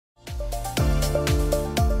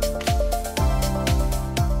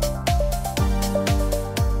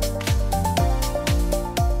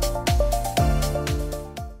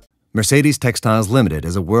Mercedes Textiles Limited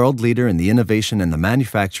is a world leader in the innovation and the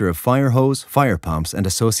manufacture of fire hose, fire pumps, and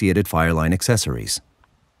associated fireline accessories.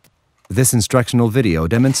 This instructional video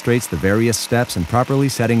demonstrates the various steps in properly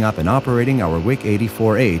setting up and operating our Wick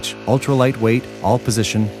 84H ultra-lightweight,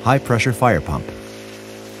 all-position, high-pressure fire pump.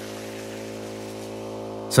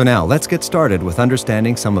 So now let's get started with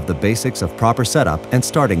understanding some of the basics of proper setup and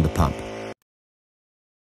starting the pump.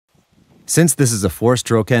 Since this is a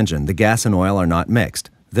 4-stroke engine, the gas and oil are not mixed.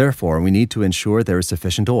 Therefore, we need to ensure there is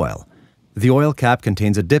sufficient oil. The oil cap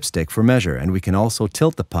contains a dipstick for measure, and we can also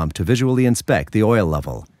tilt the pump to visually inspect the oil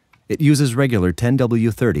level. It uses regular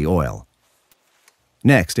 10W30 oil.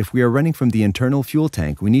 Next, if we are running from the internal fuel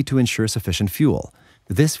tank, we need to ensure sufficient fuel.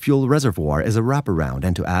 This fuel reservoir is a wraparound,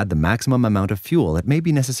 and to add the maximum amount of fuel, it may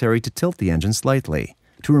be necessary to tilt the engine slightly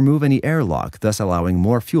to remove any airlock, thus allowing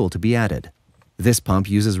more fuel to be added. This pump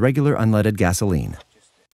uses regular unleaded gasoline.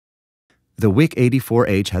 The Wick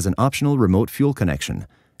 84H has an optional remote fuel connection.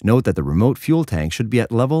 Note that the remote fuel tank should be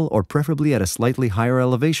at level or preferably at a slightly higher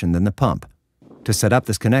elevation than the pump. To set up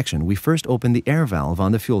this connection, we first open the air valve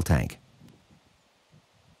on the fuel tank.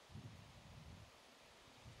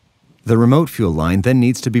 The remote fuel line then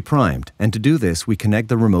needs to be primed, and to do this, we connect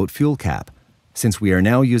the remote fuel cap. Since we are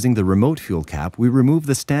now using the remote fuel cap, we remove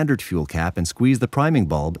the standard fuel cap and squeeze the priming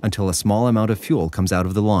bulb until a small amount of fuel comes out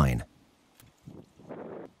of the line.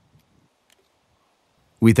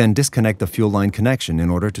 We then disconnect the fuel line connection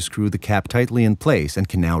in order to screw the cap tightly in place and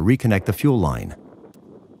can now reconnect the fuel line.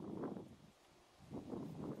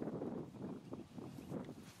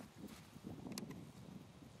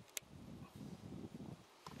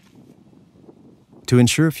 To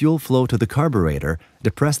ensure fuel flow to the carburetor,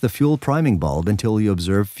 depress the fuel priming bulb until you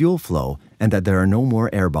observe fuel flow and that there are no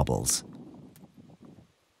more air bubbles.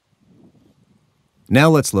 Now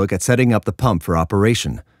let's look at setting up the pump for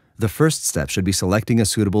operation. The first step should be selecting a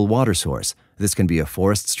suitable water source. This can be a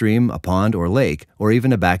forest stream, a pond or lake, or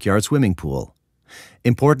even a backyard swimming pool.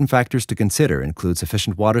 Important factors to consider include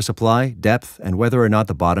sufficient water supply, depth, and whether or not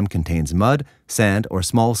the bottom contains mud, sand, or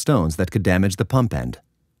small stones that could damage the pump end.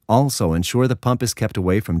 Also, ensure the pump is kept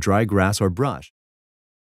away from dry grass or brush.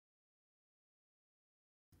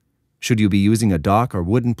 Should you be using a dock or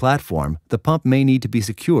wooden platform, the pump may need to be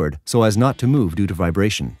secured so as not to move due to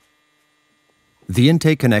vibration. The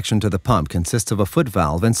intake connection to the pump consists of a foot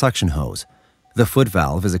valve and suction hose. The foot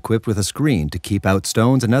valve is equipped with a screen to keep out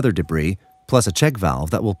stones and other debris, plus a check valve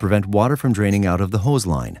that will prevent water from draining out of the hose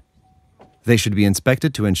line. They should be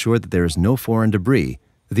inspected to ensure that there is no foreign debris,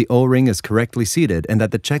 the O-ring is correctly seated, and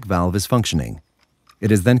that the check valve is functioning.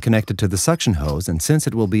 It is then connected to the suction hose, and since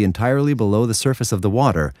it will be entirely below the surface of the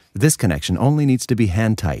water, this connection only needs to be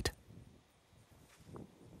hand-tight.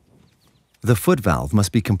 The foot valve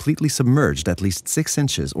must be completely submerged at least 6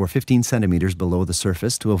 inches or 15 centimeters below the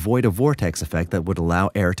surface to avoid a vortex effect that would allow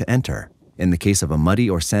air to enter. In the case of a muddy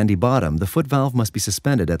or sandy bottom, the foot valve must be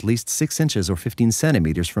suspended at least 6 inches or 15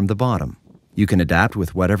 centimeters from the bottom. You can adapt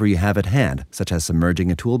with whatever you have at hand, such as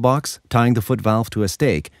submerging a toolbox, tying the foot valve to a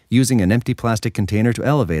stake, using an empty plastic container to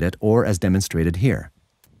elevate it, or as demonstrated here.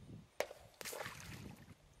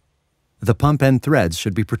 The pump end threads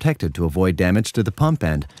should be protected to avoid damage to the pump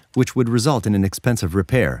end, which would result in an expensive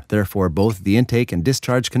repair. Therefore, both the intake and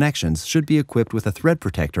discharge connections should be equipped with a thread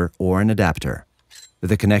protector or an adapter.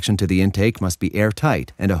 The connection to the intake must be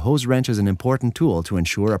airtight, and a hose wrench is an important tool to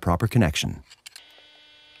ensure a proper connection.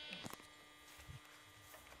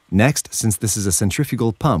 Next, since this is a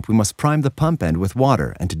centrifugal pump, we must prime the pump end with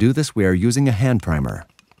water, and to do this we are using a hand primer.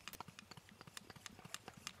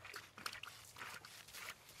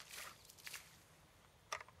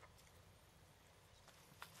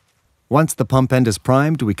 Once the pump end is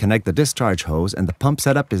primed, we connect the discharge hose and the pump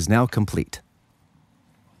setup is now complete.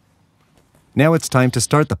 Now it's time to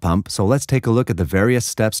start the pump, so let's take a look at the various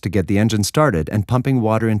steps to get the engine started and pumping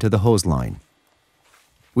water into the hose line.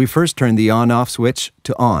 We first turn the on-off switch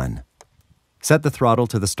to on. Set the throttle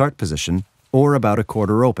to the start position, or about a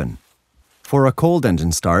quarter open. For a cold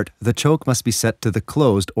engine start, the choke must be set to the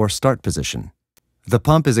closed or start position. The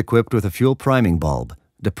pump is equipped with a fuel priming bulb.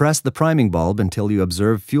 Depress the priming bulb until you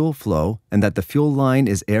observe fuel flow and that the fuel line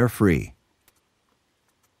is air-free.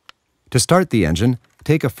 To start the engine,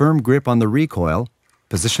 take a firm grip on the recoil,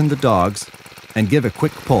 position the dogs, and give a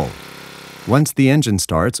quick pull. Once the engine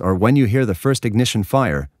starts or when you hear the first ignition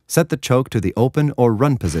fire, set the choke to the open or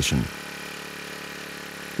run position.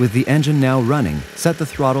 With the engine now running, set the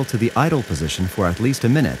throttle to the idle position for at least a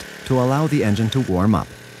minute to allow the engine to warm up.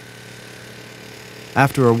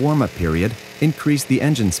 After a warm-up period, increase the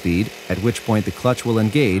engine speed, at which point the clutch will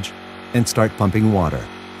engage, and start pumping water.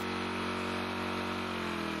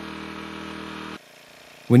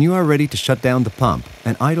 When you are ready to shut down the pump,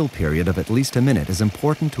 an idle period of at least a minute is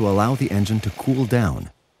important to allow the engine to cool down.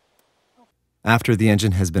 After the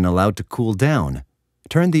engine has been allowed to cool down,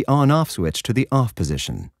 turn the on-off switch to the off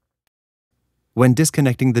position. When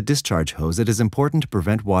disconnecting the discharge hose, it is important to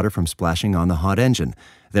prevent water from splashing on the hot engine.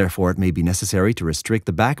 Therefore, it may be necessary to restrict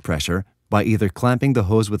the back pressure by either clamping the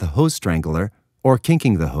hose with a hose strangler or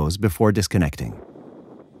kinking the hose before disconnecting.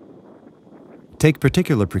 Take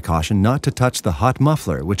particular precaution not to touch the hot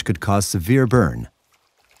muffler, which could cause severe burn.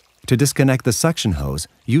 To disconnect the suction hose,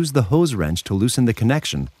 use the hose wrench to loosen the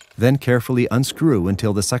connection, then carefully unscrew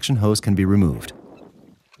until the suction hose can be removed.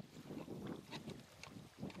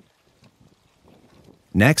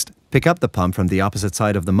 Next, pick up the pump from the opposite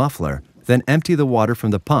side of the muffler, then empty the water from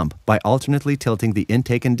the pump by alternately tilting the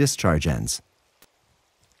intake and discharge ends.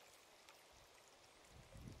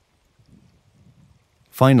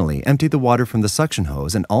 Finally, empty the water from the suction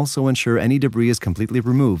hose and also ensure any debris is completely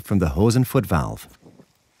removed from the hose and foot valve.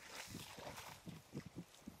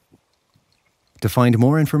 To find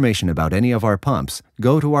more information about any of our pumps,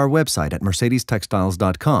 go to our website at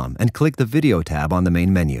mercedestextiles.com and click the Video tab on the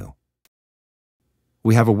main menu.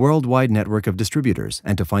 We have a worldwide network of distributors,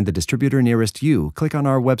 and to find the distributor nearest you, click on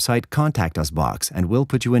our website Contact Us box and we'll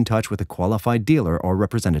put you in touch with a qualified dealer or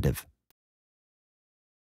representative.